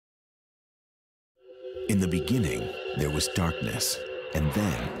In the beginning, there was darkness, and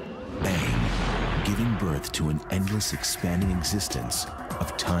then, bang, giving birth to an endless expanding existence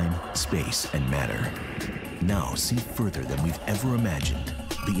of time, space, and matter. Now see further than we've ever imagined,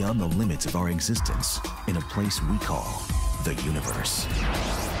 beyond the limits of our existence, in a place we call the universe.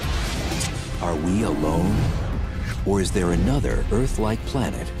 Are we alone? Or is there another Earth-like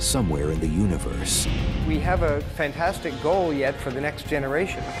planet somewhere in the universe? We have a fantastic goal yet for the next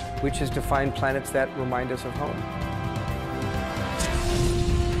generation, which is to find planets that remind us of home.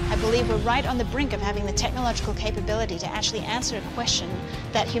 I believe we're right on the brink of having the technological capability to actually answer a question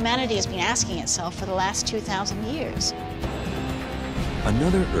that humanity has been asking itself for the last 2,000 years.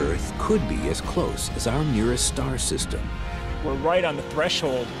 Another Earth could be as close as our nearest star system. We're right on the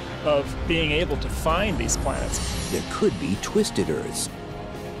threshold of being able to find these planets. There could be twisted Earths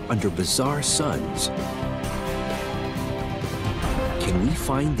under bizarre suns. Can we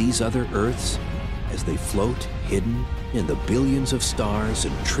find these other Earths as they float hidden in the billions of stars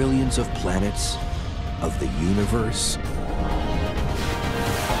and trillions of planets of the universe?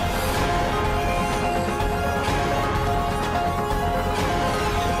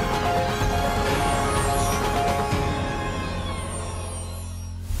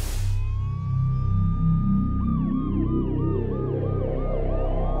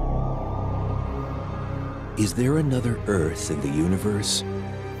 Is there another Earth in the universe?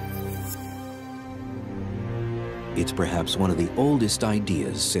 It's perhaps one of the oldest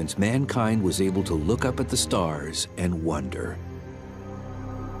ideas since mankind was able to look up at the stars and wonder.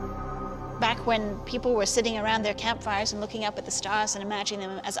 Back when people were sitting around their campfires and looking up at the stars and imagining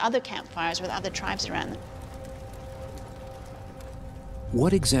them as other campfires with other tribes around them.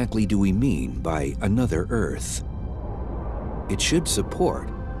 What exactly do we mean by another Earth? It should support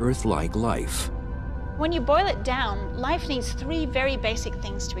Earth-like life. When you boil it down, life needs three very basic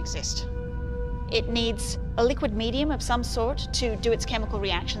things to exist. It needs a liquid medium of some sort to do its chemical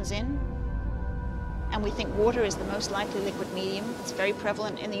reactions in. And we think water is the most likely liquid medium. It's very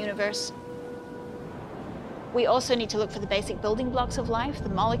prevalent in the universe. We also need to look for the basic building blocks of life, the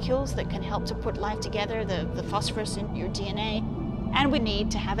molecules that can help to put life together, the phosphorus in your DNA. And we need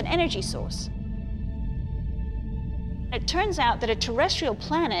to have an energy source. It turns out that a terrestrial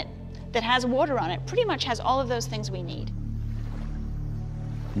planet that has water on it pretty much has all of those things we need.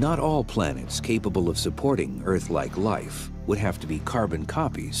 Not all planets capable of supporting Earth-like life would have to be carbon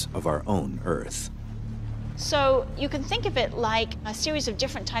copies of our own Earth. So you can think of it like a series of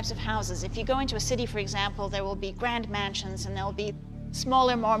different types of houses. If you go into a city, for example, there will be grand mansions, and there'll be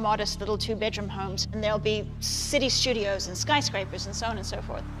smaller, more modest little two-bedroom homes, and there'll be city studios and skyscrapers and so on and so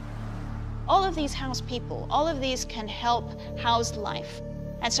forth. All of these house people, all of these can help house life.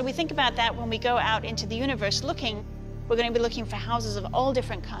 And so we think about that when we go out into the universe looking. We're going to be looking for houses of all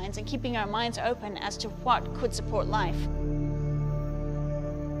different kinds and keeping our minds open as to what could support life.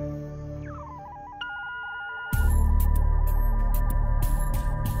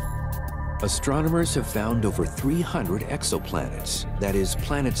 Astronomers have found over 300 exoplanets, that is,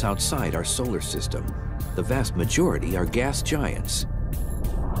 planets outside our solar system. The vast majority are gas giants,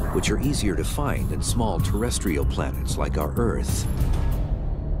 which are easier to find than small terrestrial planets like our Earth.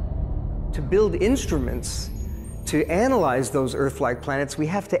 To build instruments to analyze those Earth-like planets, we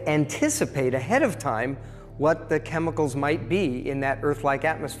have to anticipate ahead of time what the chemicals might be in that Earth-like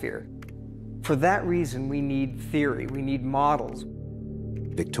atmosphere. For that reason, we need theory, we need models.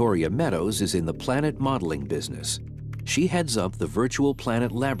 Victoria Meadows is in the planet modeling business. She heads up the Virtual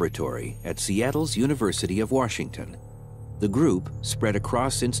Planet Laboratory at Seattle's University of Washington. The group, spread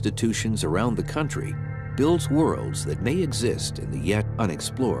across institutions around the country, builds worlds that may exist in the yet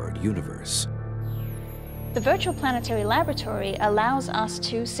unexplored universe. The Virtual Planetary Laboratory allows us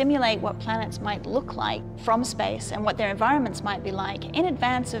to simulate what planets might look like from space and what their environments might be like in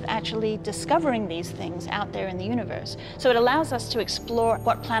advance of actually discovering these things out there in the universe. So it allows us to explore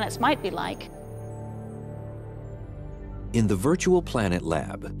what planets might be like. In the Virtual Planet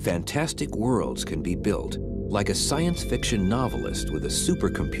Lab, fantastic worlds can be built, like a science fiction novelist with a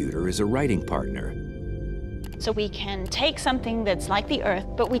supercomputer as a writing partner. So we can take something that's like the Earth,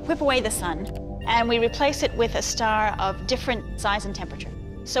 but we whip away the sun, and we replace it with a star of different size and temperature.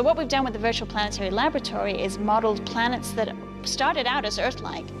 So what we've done with the Virtual Planetary Laboratory is modeled planets that started out as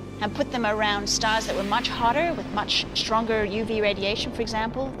Earth-like and put them around stars that were much hotter with much stronger UV radiation, for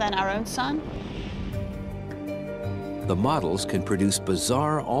example, than our own sun. The models can produce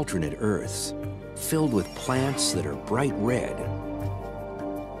bizarre alternate Earths filled with plants that are bright red,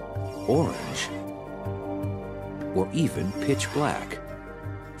 orange, or even pitch black.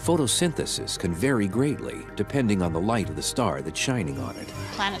 Photosynthesis can vary greatly depending on the light of the star that's shining on it.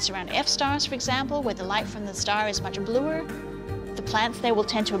 Planets around F stars, for example, where the light from the star is much bluer, the plants there will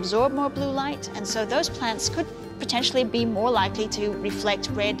tend to absorb more blue light, and so those plants could potentially be more likely to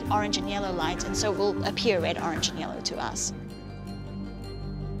reflect red, orange, and yellow light, and so will appear red, orange, and yellow to us.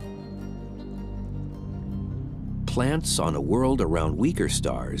 Plants on a world around weaker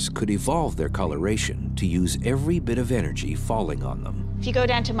stars could evolve their coloration to use every bit of energy falling on them. If you go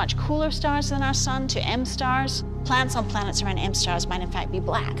down to much cooler stars than our sun, to M stars, plants on planets around M stars might in fact be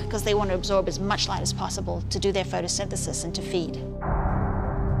black because they want to absorb as much light as possible to do their photosynthesis and to feed.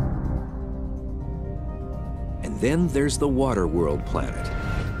 And then there's the water world planet,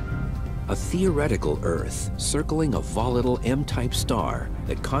 a theoretical Earth circling a volatile M-type star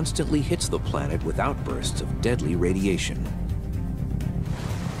that constantly hits the planet with outbursts of deadly radiation.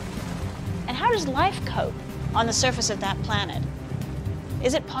 And how does life cope on the surface of that planet?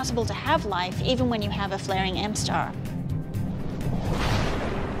 Is it possible to have life even when you have a flaring M star?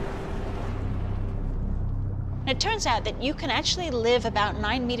 It turns out that you can actually live about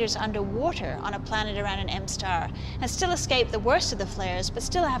 9 meters underwater on a planet around an M star and still escape the worst of the flares, but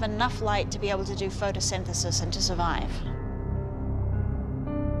still have enough light to be able to do photosynthesis and to survive.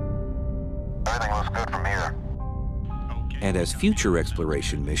 Everything looks good from here. And as future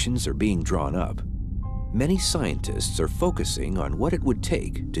exploration missions are being drawn up, many scientists are focusing on what it would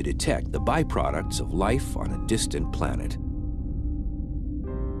take to detect the byproducts of life on a distant planet.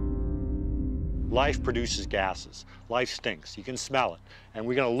 Life produces gases. Life stinks. You can smell it. And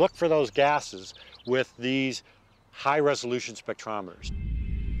we're going to look for those gases with these high-resolution spectrometers.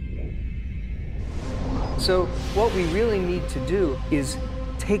 So what we really need to do is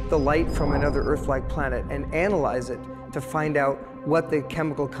take the light from another Earth-like planet and analyze it to find out what the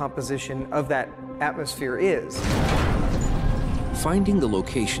chemical composition of that atmosphere is. Finding the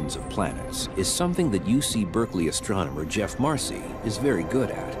locations of planets is something that UC Berkeley astronomer Jeff Marcy is very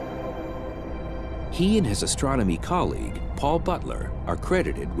good at. He and his astronomy colleague, Paul Butler, are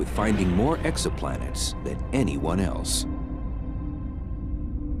credited with finding more exoplanets than anyone else.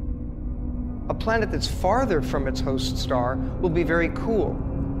 A planet that's farther from its host star will be very cool.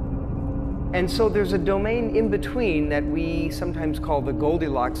 And so there's a domain in between that we sometimes call the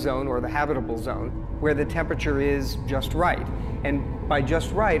Goldilocks zone or the habitable zone, where the temperature is just right. And by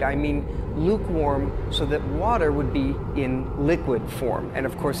just right, I mean lukewarm so that water would be in liquid form. And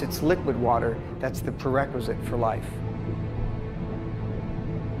of course, it's liquid water that's the prerequisite for life.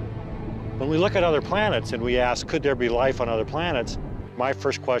 When we look at other planets and we ask, could there be life on other planets? My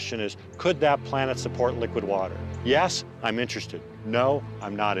first question is, could that planet support liquid water? Yes, I'm interested. No,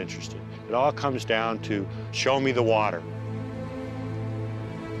 I'm not interested. It all comes down to show me the water.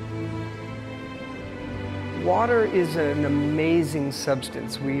 Water is an amazing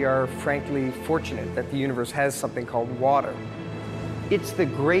substance. We are frankly fortunate that the universe has something called water. It's the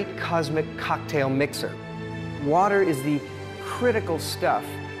great cosmic cocktail mixer. Water is the critical stuff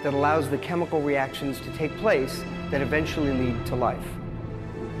that allows the chemical reactions to take place that eventually lead to life.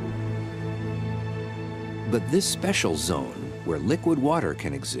 But this special zone where liquid water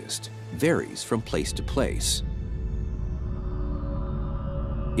can exist varies from place to place.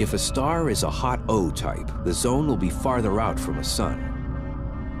 If a star is a hot O type, the zone will be farther out from a sun.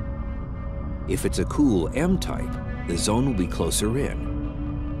 If it's a cool M type, the zone will be closer in.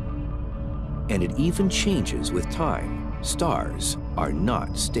 And it even changes with time. Stars are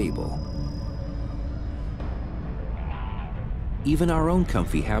not stable. Even our own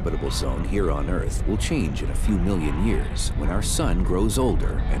comfy habitable zone here on Earth will change in a few million years when our sun grows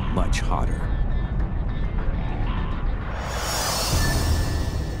older and much hotter.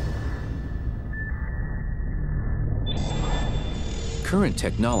 Current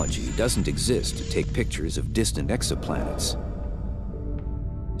technology doesn't exist to take pictures of distant exoplanets.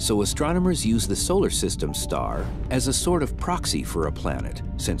 So astronomers use the solar system star as a sort of proxy for a planet,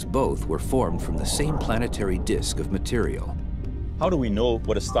 since both were formed from the same planetary disk of material. How do we know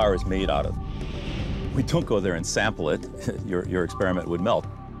what a star is made out of? We don't go there and sample it. Your experiment would melt.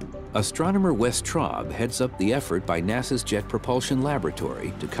 Astronomer Wes Traub heads up the effort by NASA's Jet Propulsion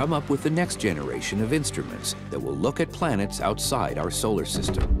Laboratory to come up with the next generation of instruments that will look at planets outside our solar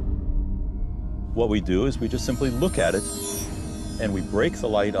system. What we do is we just simply look at it and we break the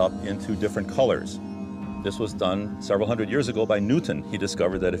light up into different colors. This was done several hundred years ago by Newton. He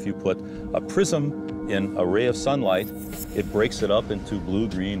discovered that if you put a prism in a ray of sunlight, it breaks it up into blue,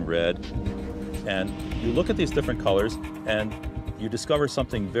 green, red. And you look at these different colors and you discover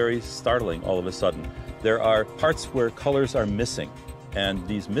something very startling all of a sudden. There are parts where colors are missing. And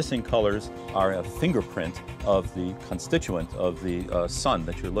these missing colors are a fingerprint of the constituent of the sun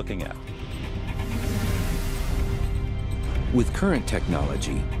that you're looking at. With current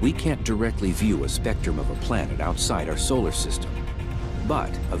technology, we can't directly view a spectrum of a planet outside our solar system. But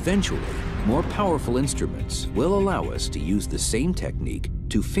eventually, more powerful instruments will allow us to use the same technique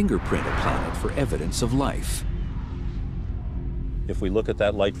to fingerprint a planet for evidence of life. If we look at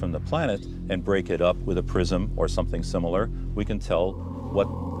that light from the planet and break it up with a prism or something similar, we can tell what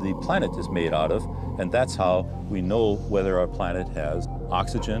the planet is made out of, and that's how we know whether our planet has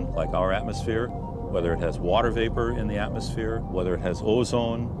oxygen, like our atmosphere, whether it has water vapor in the atmosphere, whether it has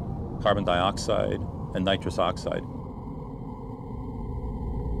ozone, carbon dioxide, and nitrous oxide.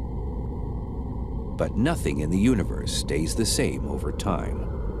 But nothing in the universe stays the same over time.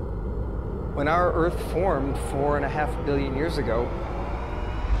 When our Earth formed 4.5 billion years ago,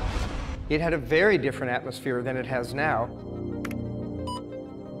 it had a very different atmosphere than it has now.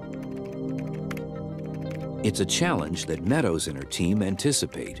 It's a challenge that Meadows and her team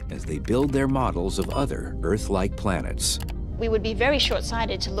anticipate as they build their models of other Earth-like planets. We would be very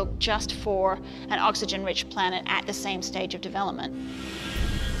short-sighted to look just for an oxygen-rich planet at the same stage of development.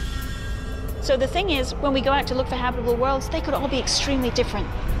 So the thing is, when we go out to look for habitable worlds, they could all be extremely different.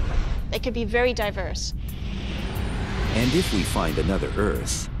 They could be very diverse. And if we find another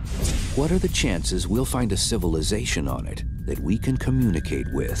Earth, what are the chances we'll find a civilization on it that we can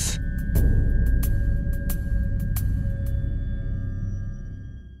communicate with?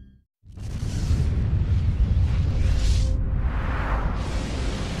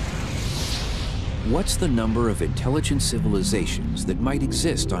 What's the number of intelligent civilizations that might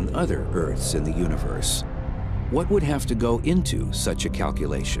exist on other Earths in the universe? What would have to go into such a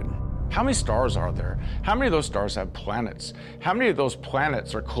calculation? How many stars are there? How many of those stars have planets? How many of those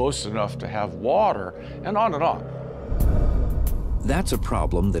planets are close enough to have water? And on and on. That's a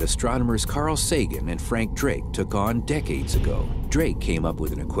problem that astronomers Carl Sagan and Frank Drake took on decades ago. Drake came up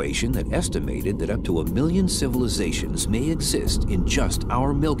with an equation that estimated that up to 1 million civilizations may exist in just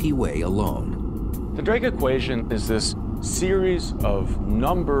our Milky Way alone. The Drake equation is this series of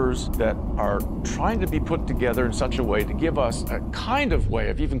numbers that are trying to be put together in such a way to give us a kind of way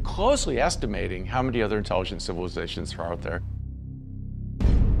of even closely estimating how many other intelligent civilizations are out there.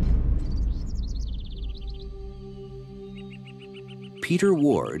 Peter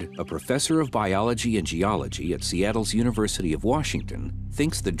Ward, a professor of biology and geology at Seattle's University of Washington,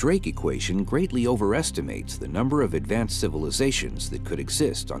 thinks the Drake equation greatly overestimates the number of advanced civilizations that could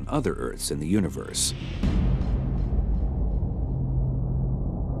exist on other Earths in the universe.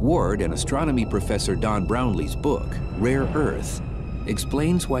 Ward and astronomy professor Don Brownlee's book, Rare Earth,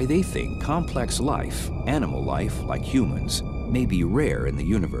 explains why they think complex life, animal life like humans, may be rare in the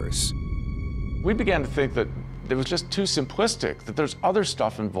universe. We began to think that it was just too simplistic, that there's other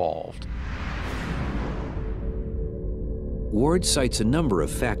stuff involved. Ward cites a number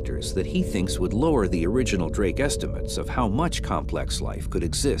of factors that he thinks would lower the original Drake estimates of how much complex life could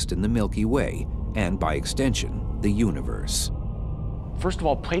exist in the Milky Way, and by extension, the universe. First of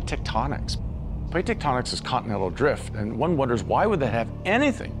all, plate tectonics. Plate tectonics is continental drift, and one wonders why would that have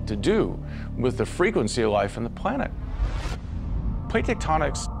anything to do with the frequency of life on the planet? Plate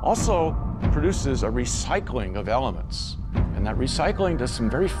tectonics also produces a recycling of elements, and that recycling does some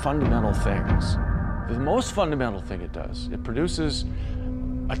very fundamental things. The most fundamental thing it does, it produces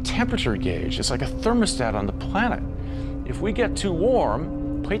a temperature gauge. It's like a thermostat on the planet. If we get too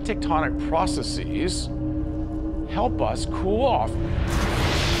warm, plate tectonic processes help us cool off.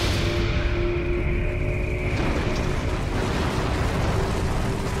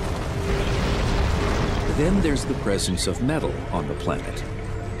 Then there's the presence of metal on the planet.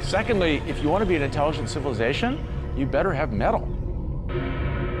 Secondly, if you want to be an intelligent civilization, you better have metal.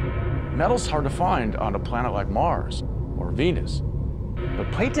 Metal's hard to find on a planet like Mars or Venus.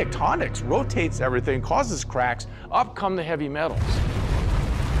 But plate tectonics rotates everything, causes cracks, up come the heavy metals.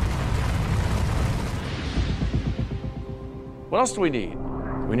 What else do we need?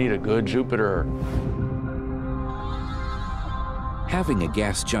 We need a good Jupiter. Having a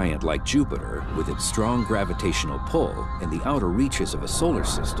gas giant like Jupiter, with its strong gravitational pull and the outer reaches of a solar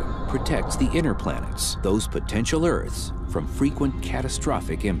system, protects the inner planets, those potential Earths, from frequent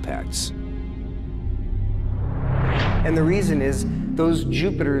catastrophic impacts. And the reason is those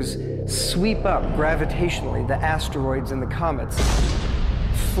Jupiters sweep up gravitationally the asteroids and the comets,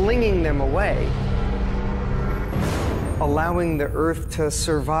 flinging them away, allowing the Earth to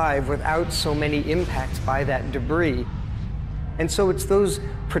survive without so many impacts by that debris. And so it's those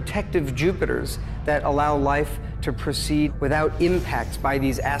protective Jupiters that allow life to proceed without impacts by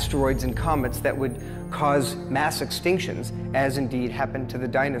these asteroids and comets that would cause mass extinctions, as indeed happened to the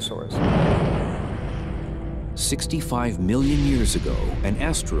dinosaurs. 65 million years ago, an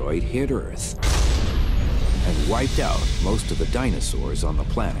asteroid hit Earth and wiped out most of the dinosaurs on the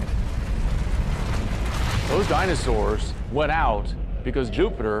planet. Those dinosaurs went out because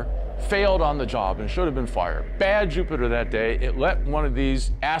Jupiter failed on the job and should have been fired. Bad Jupiter that day. It let one of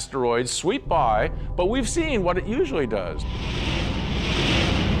these asteroids sweep by, but we've seen what it usually does.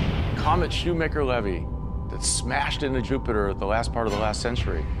 Comet Shoemaker-Levy that smashed into Jupiter at the last part of the last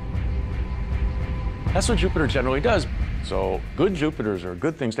century. That's what Jupiter generally does. So good Jupiters are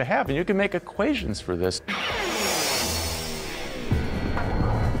good things to have, and you can make equations for this.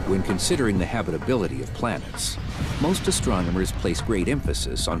 When considering the habitability of planets, most astronomers place great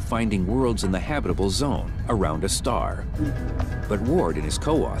emphasis on finding worlds in the habitable zone around a star. But Ward and his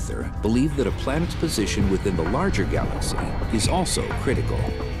co-author believe that a planet's position within the larger galaxy is also critical.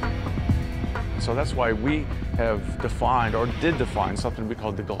 So that's why we have defined, or did define, something we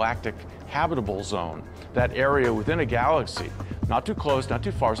call the galactic habitable zone. That area within a galaxy, not too close, not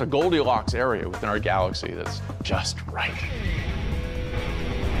too far. It's a Goldilocks area within our galaxy that's just right.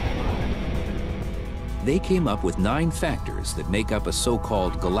 They came up with 9 factors that make up a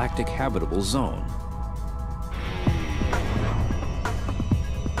so-called galactic habitable zone.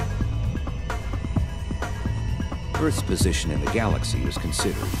 Earth's position in the galaxy was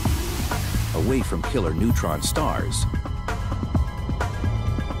considered. Away from killer neutron stars,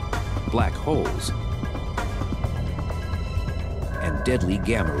 black holes, and deadly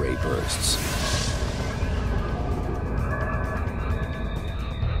gamma ray bursts.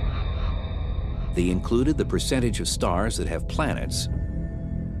 They included the percentage of stars that have planets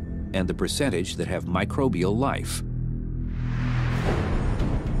and the percentage that have microbial life.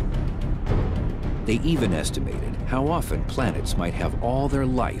 They even estimated how often planets might have all their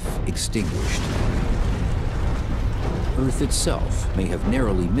life extinguished. Earth itself may have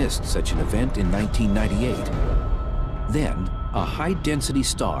narrowly missed such an event in 1998. Then, a high-density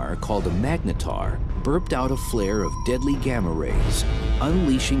star called a magnetar burped out a flare of deadly gamma rays,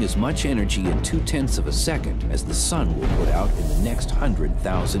 unleashing as much energy in 0.2 of a second as the sun will put out in the next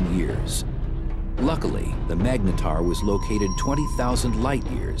 100,000 years. Luckily, the magnetar was located 20,000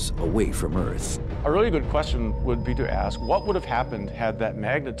 light-years away from Earth. A really good question would be to ask, what would have happened had that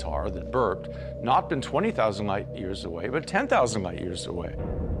magnetar that burped not been 20,000 light-years away, but 10,000 light-years away?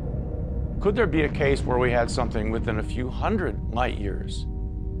 Could there be a case where we had something within a few hundred light-years?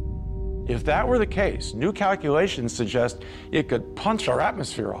 If that were the case, new calculations suggest it could punch our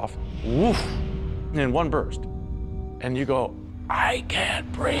atmosphere off, woof, in one burst. And you go, I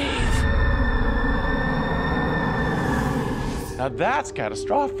can't breathe. Now that's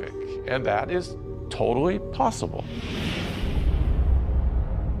catastrophic, and that is totally possible.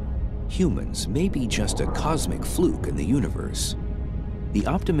 Humans may be just a cosmic fluke in the universe. The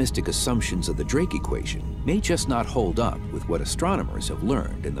optimistic assumptions of the Drake equation may just not hold up with what astronomers have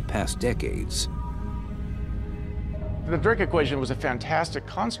learned in the past decades. The Drake equation was a fantastic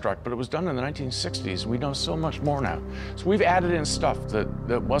construct, but it was done in the 1960s. We know so much more now. So we've added in stuff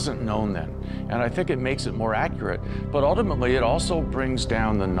that wasn't known then. And I think it makes it more accurate, but ultimately it also brings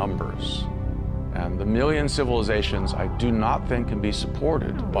down the numbers. And the million civilizations I do not think can be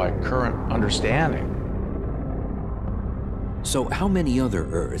supported by current understanding. So how many other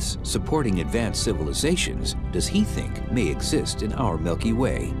Earths supporting advanced civilizations does he think may exist in our Milky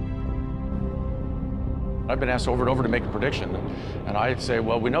Way? I've been asked over and over to make a prediction, and I'd say,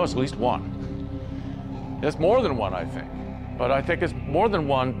 well, we know it's at least one. It's more than one, I think. But I think it's more than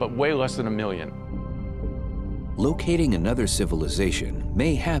one, but way less than 1 million. Locating another civilization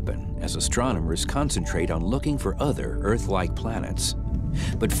may happen as astronomers concentrate on looking for other Earth-like planets.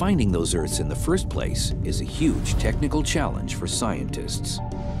 But finding those Earths in the first place is a huge technical challenge for scientists.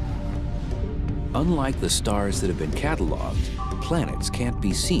 Unlike the stars that have been cataloged, planets can't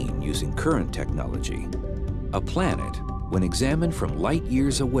be seen using current technology. A planet, when examined from light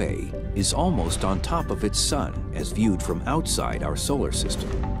years away, is almost on top of its sun as viewed from outside our solar system.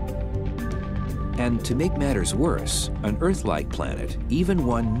 And to make matters worse, an Earth-like planet, even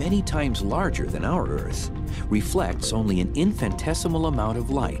one many times larger than our Earth, reflects only an infinitesimal amount of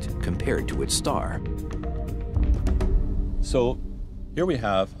light compared to its star. So here we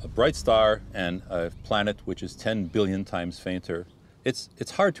have a bright star and a planet which is 10 billion times fainter.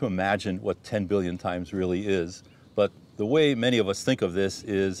 It's hard to imagine what 10 billion times really is, but the way many of us think of this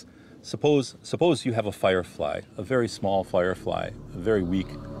is, suppose you have a firefly, a very small firefly, a very weak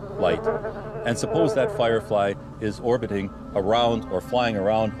light, and suppose that firefly is orbiting around or flying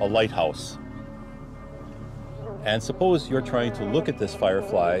around a lighthouse. And suppose you're trying to look at this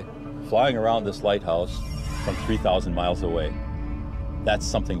firefly flying around this lighthouse from 3,000 miles away. That's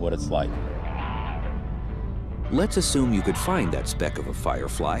something what it's like. Let's assume you could find that speck of a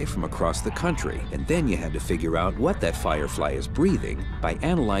firefly from across the country, and then you had to figure out what that firefly is breathing by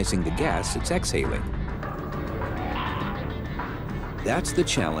analyzing the gas it's exhaling. That's the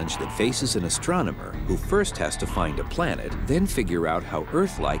challenge that faces an astronomer who first has to find a planet, then figure out how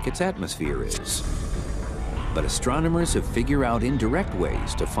Earth-like its atmosphere is. But astronomers have figured out indirect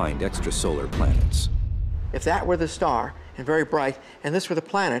ways to find extrasolar planets. If that were the star, and very bright, and this were the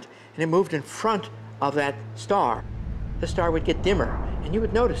planet, and it moved in front of that star, the star would get dimmer, and you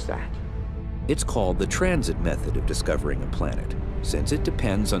would notice that. It's called the transit method of discovering a planet, since it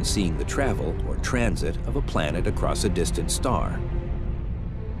depends on seeing the travel or transit of a planet across a distant star.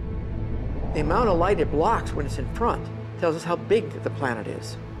 The amount of light it blocks when it's in front tells us how big the planet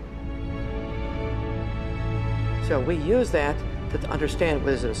is. So we use that to understand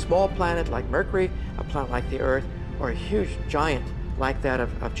whether it's a small planet like Mercury, a planet like the Earth, or a huge giant like that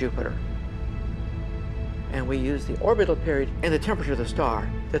of Jupiter. And we use the orbital period and the temperature of the star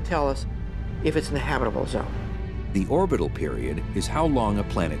to tell us if it's in the habitable zone. The orbital period is how long a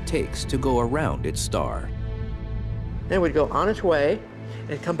planet takes to go around its star. Then we'd go on its way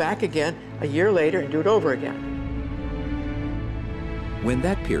and come back again a year later and do it over again. When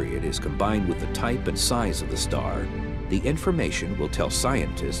that period is combined with the type and size of the star, the information will tell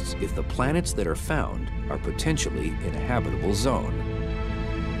scientists if the planets that are found are potentially in a habitable zone.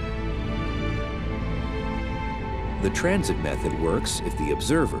 The transit method works if the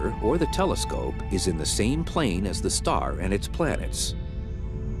observer or the telescope is in the same plane as the star and its planets.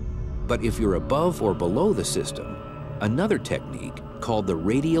 But if you're above or below the system, another technique called the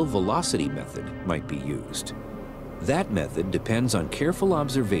radial velocity method might be used. That method depends on careful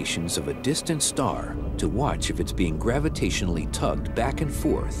observations of a distant star to watch if it's being gravitationally tugged back and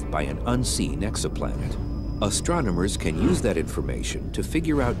forth by an unseen exoplanet. Astronomers can use that information to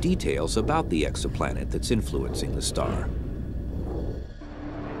figure out details about the exoplanet that's influencing the star.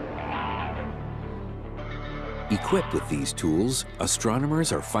 Equipped with these tools,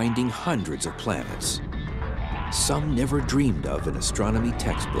 astronomers are finding hundreds of planets, some never dreamed of in astronomy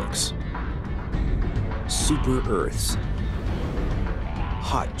textbooks. Super Earths,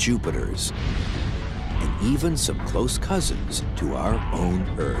 hot Jupiters, and even some close cousins to our own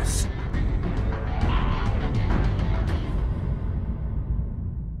Earth.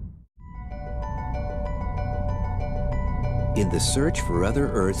 In the search for other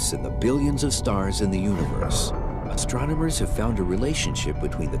Earths in the billions of stars in the universe, astronomers have found a relationship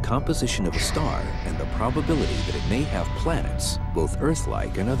between the composition of a star and the probability that it may have planets, both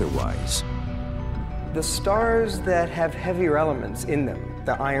Earth-like and otherwise. The stars that have heavier elements in them,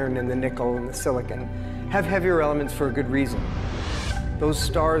 the iron and the nickel and the silicon, have heavier elements for a good reason. Those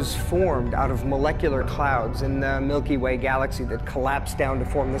stars formed out of molecular clouds in the Milky Way galaxy that collapsed down to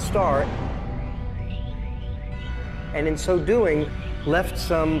form the star, and in so doing, left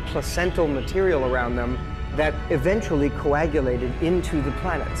some placental material around them that eventually coagulated into the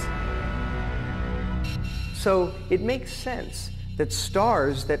planets. So it makes sense that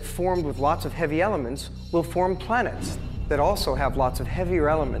stars that formed with lots of heavy elements will form planets that also have lots of heavier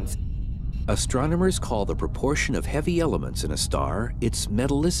elements. Astronomers call the proportion of heavy elements in a star its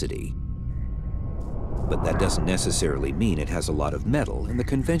metallicity. But that doesn't necessarily mean it has a lot of metal in the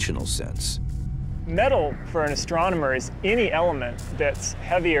conventional sense. Metal, for an astronomer, is any element that's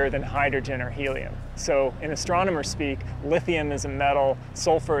heavier than hydrogen or helium. So in astronomer speak, lithium is a metal,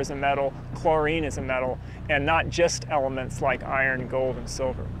 sulfur is a metal, chlorine is a metal, and not just elements like iron, gold, and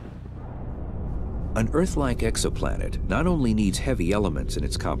silver. An Earth-like exoplanet not only needs heavy elements in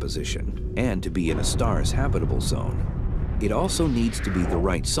its composition and to be in a star's habitable zone, it also needs to be the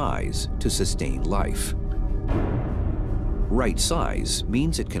right size to sustain life. Right size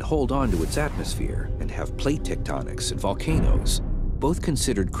means it can hold on to its atmosphere and have plate tectonics and volcanoes, both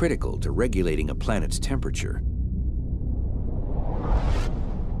considered critical to regulating a planet's temperature.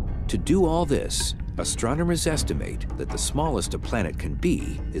 To do all this, astronomers estimate that the smallest a planet can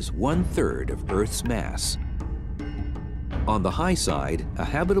be is 1/3 of Earth's mass. On the high side, a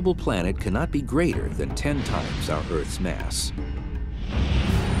habitable planet cannot be greater than 10 times our Earth's mass.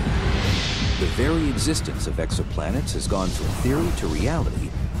 The very existence of exoplanets has gone from theory to reality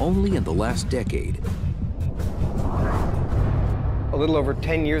only in the last decade. A little over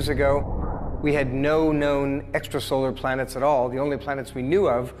 10 years ago, we had no known extrasolar planets at all. The only planets we knew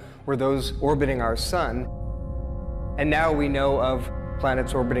of were those orbiting our sun. And now we know of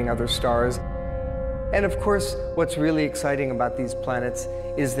planets orbiting other stars. And of course, what's really exciting about these planets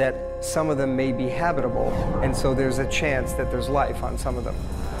is that some of them may be habitable, and so there's a chance that there's life on some of them.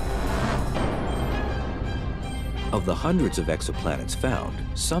 Of the hundreds of exoplanets found,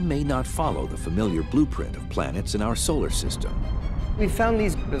 some may not follow the familiar blueprint of planets in our solar system. We found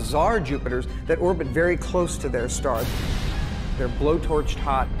these bizarre Jupiters that orbit very close to their star. They're blowtorched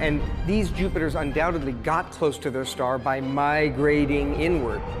hot, and these Jupiters undoubtedly got close to their star by migrating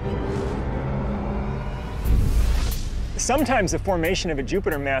inward. Sometimes the formation of a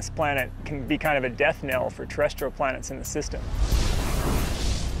Jupiter-mass planet can be kind of a death knell for terrestrial planets in the system.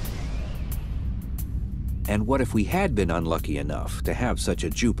 And what if we had been unlucky enough to have such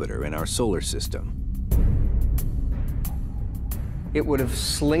a Jupiter in our solar system? It would have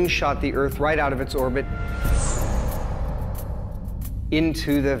slingshot the Earth right out of its orbit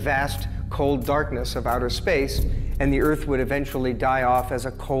into the vast, cold darkness of outer space, and the Earth would eventually die off as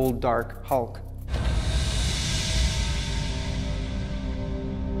a cold, dark hulk.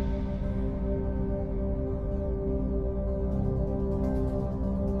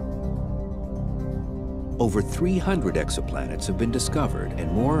 Over 300 exoplanets have been discovered,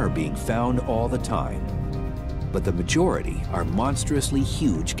 and more are being found all the time. But the majority are monstrously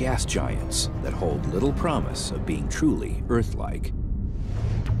huge gas giants that hold little promise of being truly Earth-like.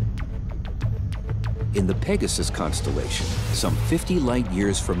 In the Pegasus constellation, some 50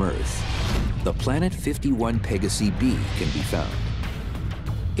 light-years from Earth, the planet 51 Pegasi b can be found.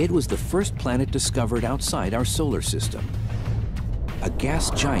 It was the first planet discovered outside our solar system. A gas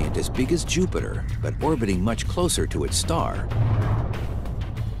giant as big as Jupiter, but orbiting much closer to its star.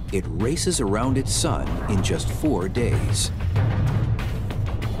 It races around its sun in just 4 days.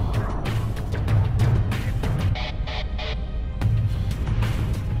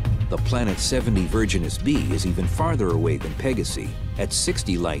 The planet 70 Virginis b is even farther away than Pegasi, at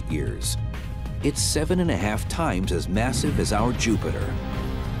 60 light-years. It's 7.5 times as massive as our Jupiter.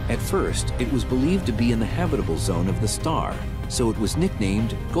 At first, it was believed to be in the habitable zone of the star, so it was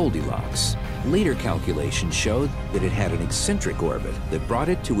nicknamed Goldilocks. Later calculations showed that it had an eccentric orbit that brought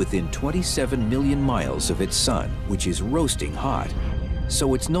it to within 27 million miles of its sun, which is roasting hot,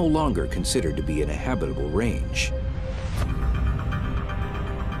 so it's no longer considered to be in a habitable range.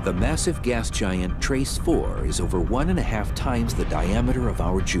 The massive gas giant Trace 4 is over 1.5 times the diameter of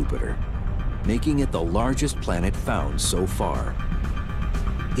our Jupiter, making it the largest planet found so far.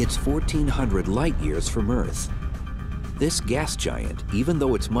 It's 1,400 light-years from Earth. This gas giant, even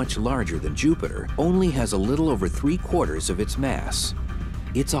though it's much larger than Jupiter, only has a little over 3/4 of its mass.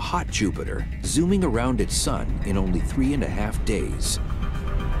 It's a hot Jupiter, zooming around its sun in only 3.5 days.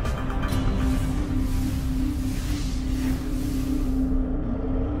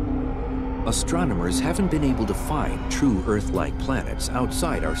 Astronomers haven't been able to find true Earth-like planets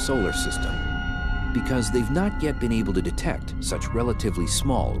outside our solar system because they've not yet been able to detect such relatively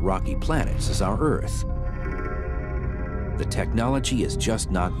small rocky planets as our Earth. The technology is just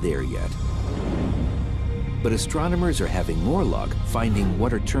not there yet. But astronomers are having more luck finding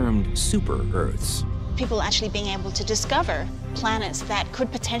what are termed super-Earths. People actually being able to discover planets that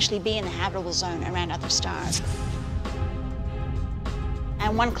could potentially be in the habitable zone around other stars.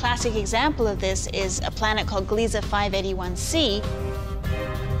 And one classic example of this is a planet called Gliese 581c.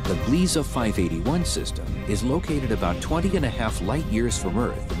 The Gliese 581 system is located about 20.5 light-years from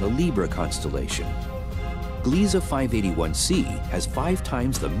Earth in the Libra constellation. Gliese 581c has 5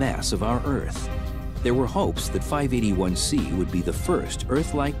 times the mass of our Earth. There were hopes that 581c would be the first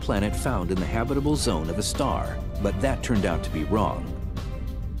Earth-like planet found in the habitable zone of a star, but that turned out to be wrong.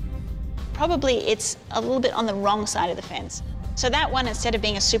 Probably it's a little bit on the wrong side of the fence. So that one, instead of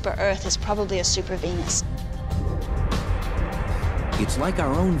being a super-Earth, is probably a super-Venus. It's like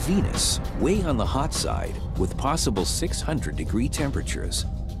our own Venus, way on the hot side, with possible 600-degree temperatures,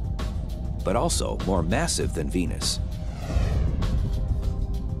 but also more massive than Venus.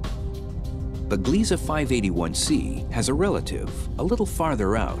 But Gliese 581c has a relative a little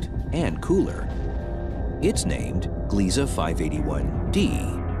farther out and cooler. It's named Gliese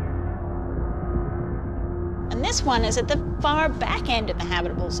 581d. And this one is at the far back end of the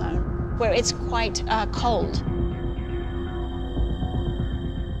habitable zone, where it's quite cold.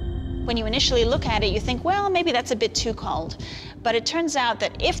 When you initially look at it, you think, well, maybe that's a bit too cold. But it turns out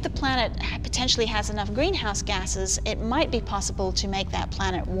that if the planet potentially has enough greenhouse gases, it might be possible to make that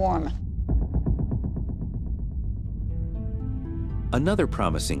planet warm. Another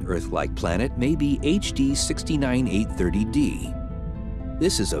promising Earth-like planet may be HD 69830d.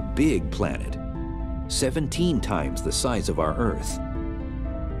 This is a big planet, 17 times the size of our Earth.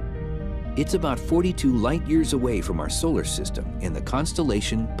 It's about 42 light-years away from our solar system in the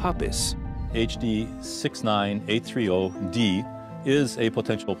constellation Puppis. HD 69830d is a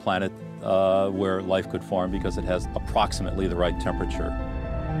potential planet where life could form because it has approximately the right temperature.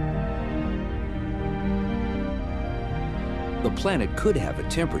 The planet could have a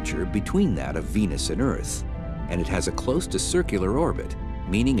temperature between that of Venus and Earth, and it has a close to circular orbit,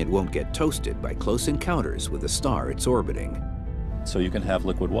 meaning it won't get toasted by close encounters with the star it's orbiting. So you can have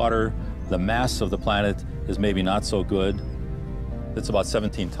liquid water. The mass of the planet is maybe not so good. It's about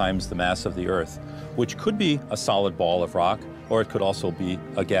 17 times the mass of the Earth, which could be a solid ball of rock, or it could also be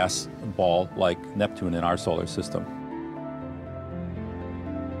a gas ball like Neptune in our solar system.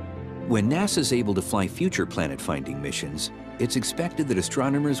 When NASA's able to fly future planet-finding missions, it's expected that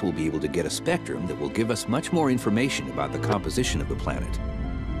astronomers will be able to get a spectrum that will give us much more information about the composition of the planet.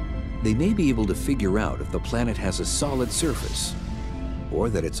 They may be able to figure out if the planet has a solid surface, or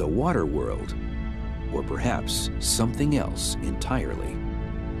that it's a water world, or perhaps something else entirely.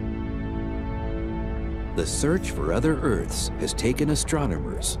 The search for other Earths has taken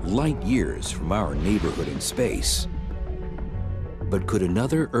astronomers light years from our neighborhood in space. But could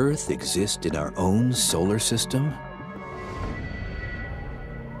another Earth exist in our own solar system?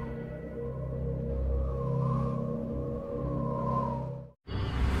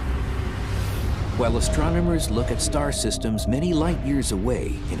 While astronomers look at star systems many light years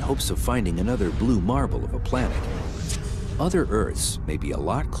away in hopes of finding another blue marble of a planet, other Earths may be a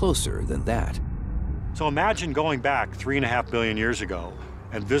lot closer than that. So imagine going back 3.5 billion years ago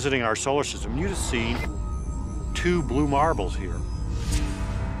and visiting our solar system. You'd have seen 2 blue marbles here.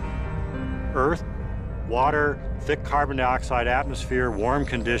 Earth, water, thick carbon dioxide atmosphere, warm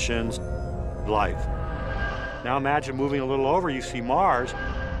conditions, life. Now imagine moving a little over, you see Mars.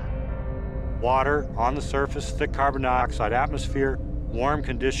 Water on the surface, thick carbon dioxide atmosphere, warm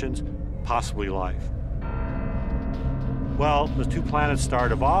conditions, possibly life. Well, the 2 planets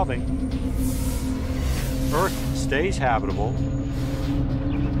start evolving. Earth stays habitable.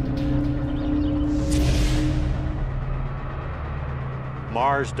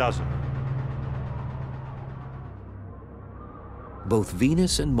 Mars doesn't. Both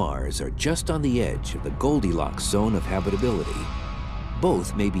Venus and Mars are just on the edge of the Goldilocks zone of habitability.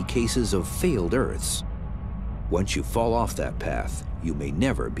 Both may be cases of failed Earths. Once you fall off that path, you may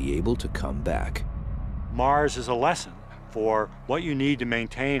never be able to come back. Mars is a lesson for what you need to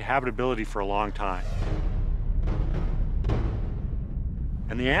maintain habitability for a long time.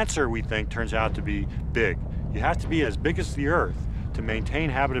 And the answer, we think, turns out to be big. You have to be as big as the Earth to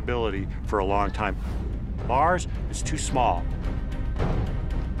maintain habitability for a long time. Mars is too small.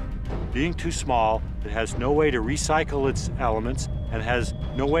 Being too small, it has no way to recycle its elements and has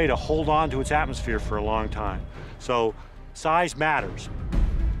no way to hold on to its atmosphere for a long time. So size matters.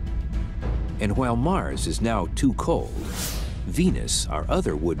 And while Mars is now too cold, Venus, our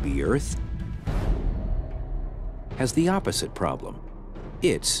other would-be Earth, has the opposite problem.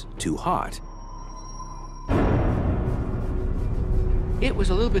 It's too hot. It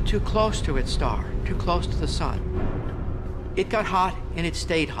was a little bit too close to its star, too close to the sun. It got hot and it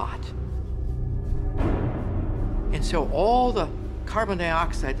stayed hot. And so all the carbon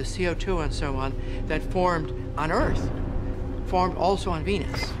dioxide, the CO2 and so on, that formed on Earth, formed also on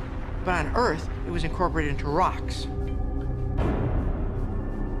Venus. But on Earth, it was incorporated into rocks.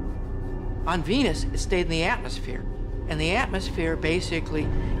 On Venus, it stayed in the atmosphere. And the atmosphere basically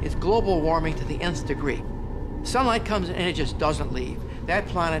is global warming to the nth degree. Sunlight comes in and it just doesn't leave. That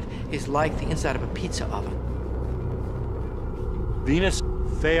planet is like the inside of a pizza oven. Venus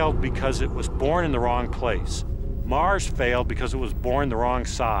failed because it was born in the wrong place. Mars failed because it was born the wrong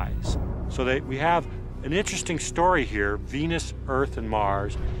size. So we have an interesting story here, Venus, Earth, and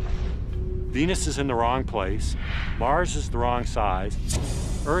Mars. Venus is in the wrong place. Mars is the wrong size.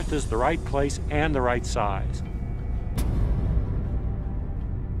 Earth is the right place and the right size.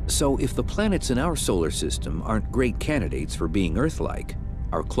 So if the planets in our solar system aren't great candidates for being Earth-like,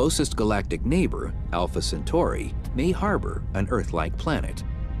 our closest galactic neighbor, Alpha Centauri, may harbor an Earth-like planet.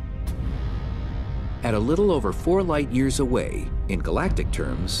 At a little over 4 light-years away, in galactic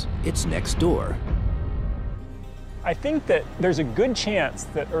terms, it's next door. I think that there's a good chance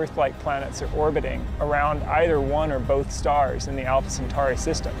that Earth-like planets are orbiting around either one or both stars in the Alpha Centauri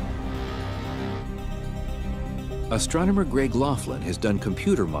system. Astronomer Greg Laughlin has done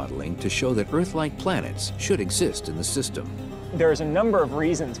computer modeling to show that Earth-like planets should exist in the system. There's a number of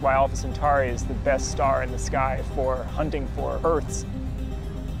reasons why Alpha Centauri is the best star in the sky for hunting for Earths.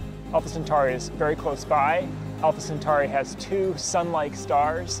 Alpha Centauri is very close by. Alpha Centauri has 2 sun-like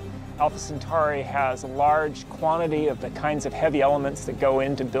stars. Alpha Centauri has a large quantity of the kinds of heavy elements that go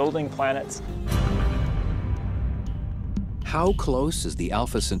into building planets. How close is the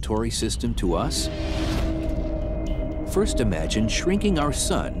Alpha Centauri system to us? First imagine shrinking our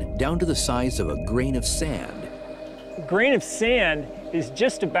sun down to the size of a grain of sand. A grain of sand is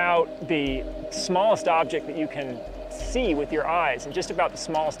just about the smallest object that you can see with your eyes and just about the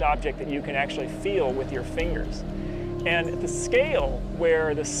smallest object that you can actually feel with your fingers. And at the scale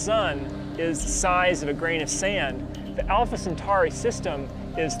where the sun is the size of a grain of sand, the Alpha Centauri system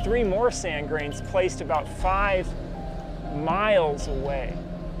is 3 more sand grains placed about 5 miles away.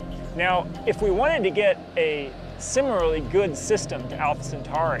 Now, if we wanted to get a similarly good system to Alpha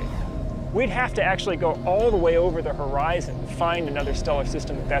Centauri, we'd have to actually go all the way over the horizon and find another stellar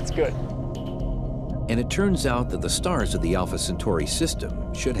system that's good. And it turns out that the stars of the Alpha Centauri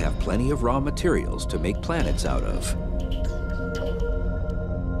system should have plenty of raw materials to make planets out of.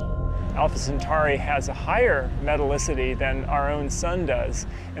 Alpha Centauri has a higher metallicity than our own sun does,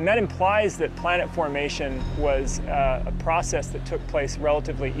 and that implies that planet formation was a process that took place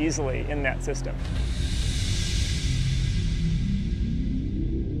relatively easily in that system.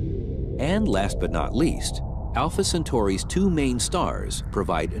 And last but not least, Alpha Centauri's 2 main stars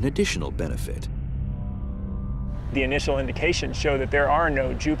provide an additional benefit. The initial indications show that there are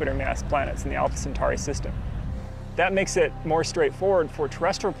no Jupiter-mass planets in the Alpha Centauri system. That makes it more straightforward for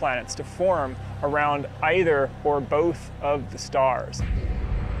terrestrial planets to form around either or both of the stars.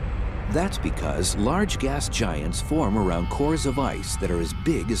 That's because large gas giants form around cores of ice that are as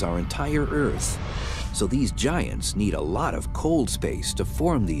big as our entire Earth. So these giants need a lot of cold space to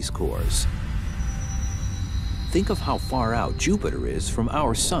form these cores. Think of how far out Jupiter is from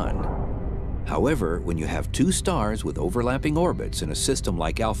our sun. However, when you have 2 stars with overlapping orbits in a system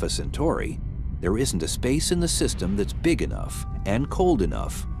like Alpha Centauri, there isn't a space in the system that's big enough and cold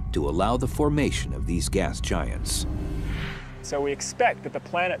enough to allow the formation of these gas giants. So we expect that the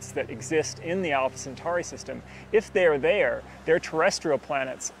planets that exist in the Alpha Centauri system, if they're there, they're terrestrial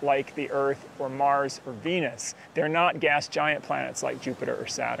planets like the Earth or Mars or Venus. They're not gas giant planets like Jupiter or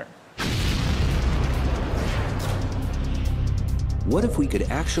Saturn. What if we could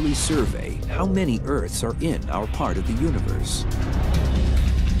actually survey how many Earths are in our part of the universe?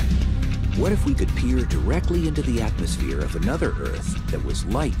 What if we could peer directly into the atmosphere of another Earth that was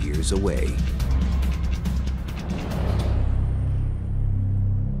light years away?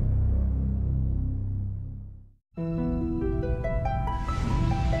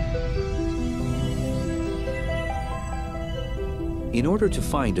 In order to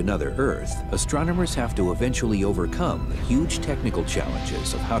find another Earth, astronomers have to eventually overcome the huge technical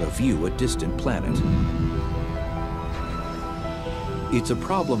challenges of how to view a distant planet. It's a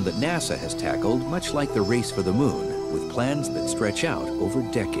problem that NASA has tackled much like the race for the moon, with plans that stretch out over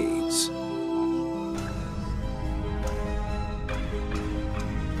decades.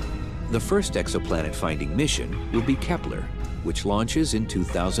 The first exoplanet-finding mission will be Kepler, which launches in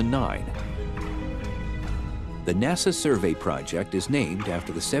 2009. The NASA Survey project is named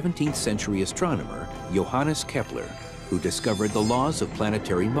after the 17th century astronomer Johannes Kepler, who discovered the laws of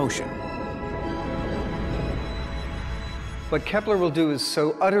planetary motion. What Kepler will do is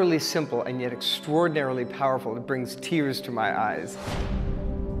so utterly simple and yet extraordinarily powerful, it brings tears to my eyes.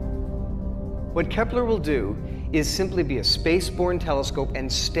 What Kepler will do is simply be a space-borne telescope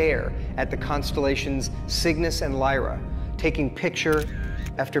and stare at the constellations Cygnus and Lyra, taking picture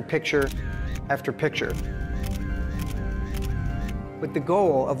after picture after picture, with the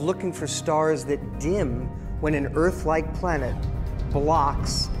goal of looking for stars that dim when an Earth-like planet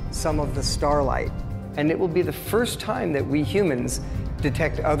blocks some of the starlight. And it will be the first time that we humans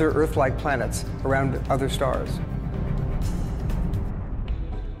detect other Earth-like planets around other stars.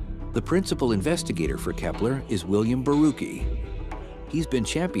 The principal investigator for Kepler is William Barucki. He's been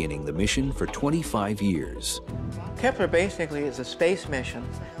championing the mission for 25 years. Kepler basically is a space mission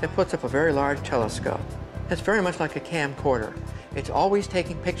that puts up a very large telescope. It's very much like a camcorder. It's always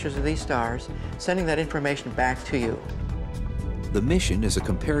taking pictures of these stars, sending that information back to you. The mission is a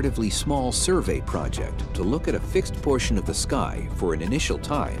comparatively small survey project to look at a fixed portion of the sky for an initial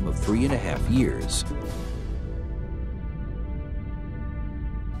time of 3.5 years.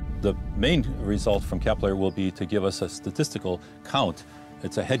 The main result from Kepler will be to give us a statistical count.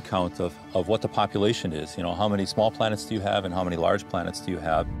 It's a head count of what the population is. You know, how many small planets do you have and how many large planets do you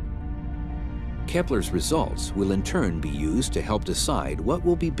have? Kepler's results will in turn be used to help decide what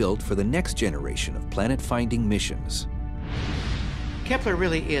will be built for the next generation of planet-finding missions. Kepler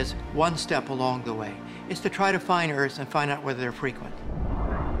really is one step along the way. It's to try to find Earths and find out whether they're frequent.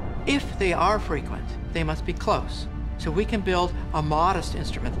 If they are frequent, they must be close, so we can build a modest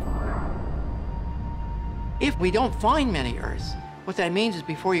instrument. If we don't find many Earths, What that means is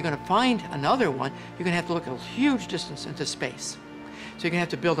before you're going to find another one, you're going to have to look a huge distance into space. So you're going to have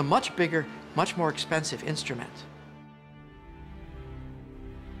to build a much bigger, much more expensive instrument.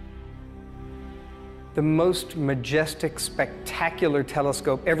 The most majestic, spectacular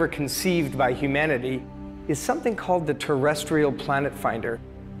telescope ever conceived by humanity is something called the Terrestrial Planet Finder.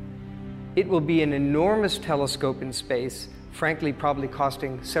 It will be an enormous telescope in space, frankly probably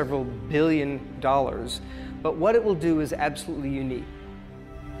costing several $billion, but what it will do is absolutely unique.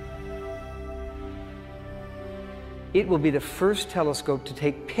 It will be the first telescope to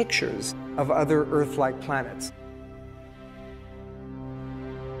take pictures of other Earth-like planets.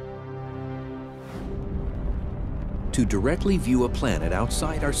 To directly view a planet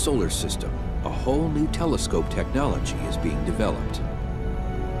outside our solar system, a whole new telescope technology is being developed.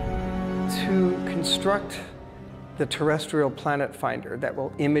 To construct the Terrestrial Planet Finder that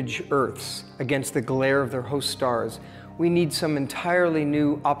will image Earths against the glare of their host stars, we need some entirely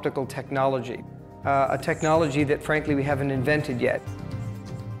new optical technology, a technology that frankly we haven't invented yet.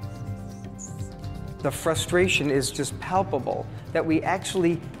 The frustration is just palpable that we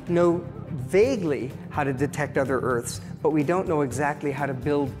actually know vaguely how to detect other Earths, but we don't know exactly how to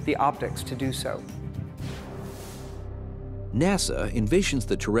build the optics to do so. NASA envisions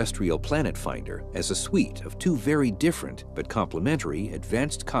the Terrestrial Planet Finder as a suite of two very different but complementary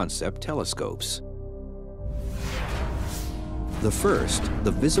advanced concept telescopes. The first,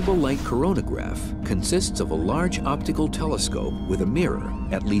 the Visible Light Coronagraph, consists of a large optical telescope with a mirror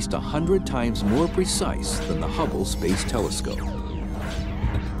at least 100 times more precise than the Hubble Space Telescope.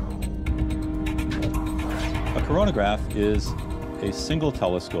 A coronagraph is a single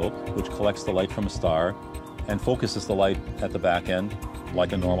telescope which collects the light from a star and focuses the light at the back end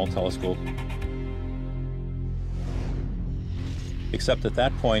like a normal telescope. Except at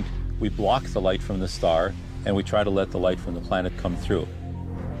that point, we block the light from the star and we try to let the light from the planet come through.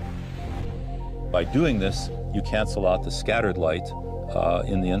 By doing this, you cancel out the scattered light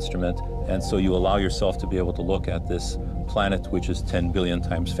in the instrument, and so you allow yourself to be able to look at this planet which is 10 billion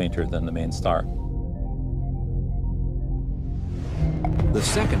times fainter than the main star. The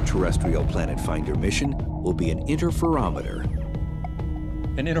second Terrestrial Planet Finder mission will be an interferometer.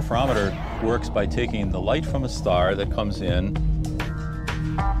 An interferometer works by taking the light from a star that comes in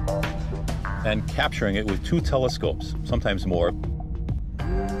and capturing it with two telescopes, sometimes more.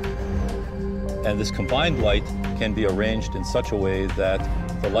 And this combined light can be arranged in such a way that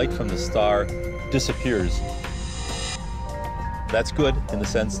the light from the star disappears. That's good in the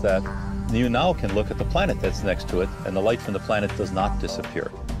sense that you now can look at the planet that's next to it, and the light from the planet does not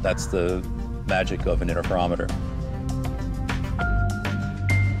disappear. That's the magic of an interferometer.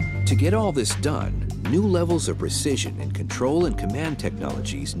 To get all this done, new levels of precision in control and command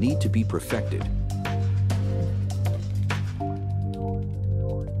technologies need to be perfected.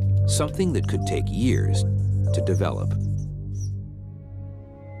 Something that could take years to develop.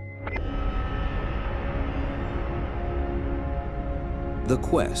 The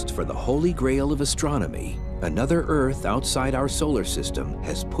quest for the Holy Grail of astronomy, another Earth outside our solar system,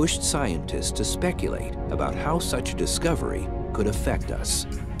 has pushed scientists to speculate about how such a discovery could affect us.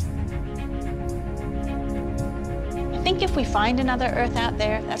 I think if we find another Earth out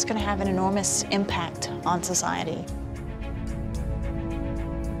there, that's going to have an enormous impact on society.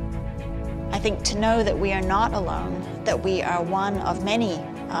 I think to know that we are not alone, that we are one of many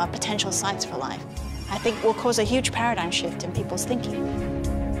potential sites for life, I think will cause a huge paradigm shift in people's thinking.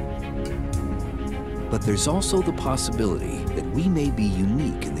 But there's also the possibility that we may be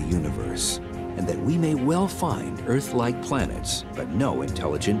unique in the universe, and that we may well find Earth-like planets, but no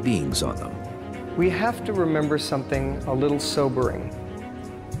intelligent beings on them. We have to remember something a little sobering.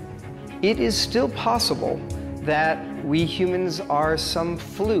 It is still possible that we humans are some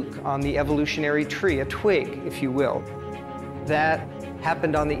fluke on the evolutionary tree, a twig, if you will, that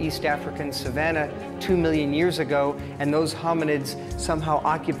happened on the East African savanna 2 million years ago, and those hominids somehow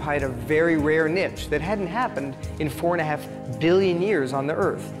occupied a very rare niche that hadn't happened in 4.5 billion years on the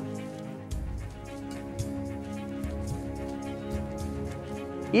Earth.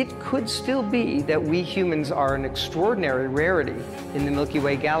 It could still be that we humans are an extraordinary rarity in the Milky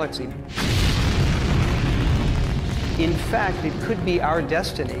Way galaxy. In fact, it could be our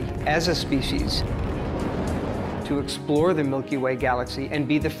destiny as a species to explore the Milky Way galaxy and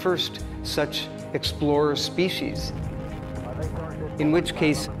be the first such explorer species, in which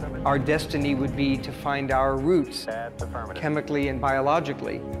case our destiny would be to find our roots chemically and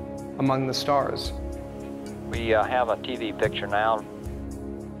biologically among the stars. We have a TV picture now.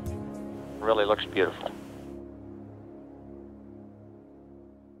 Really looks beautiful.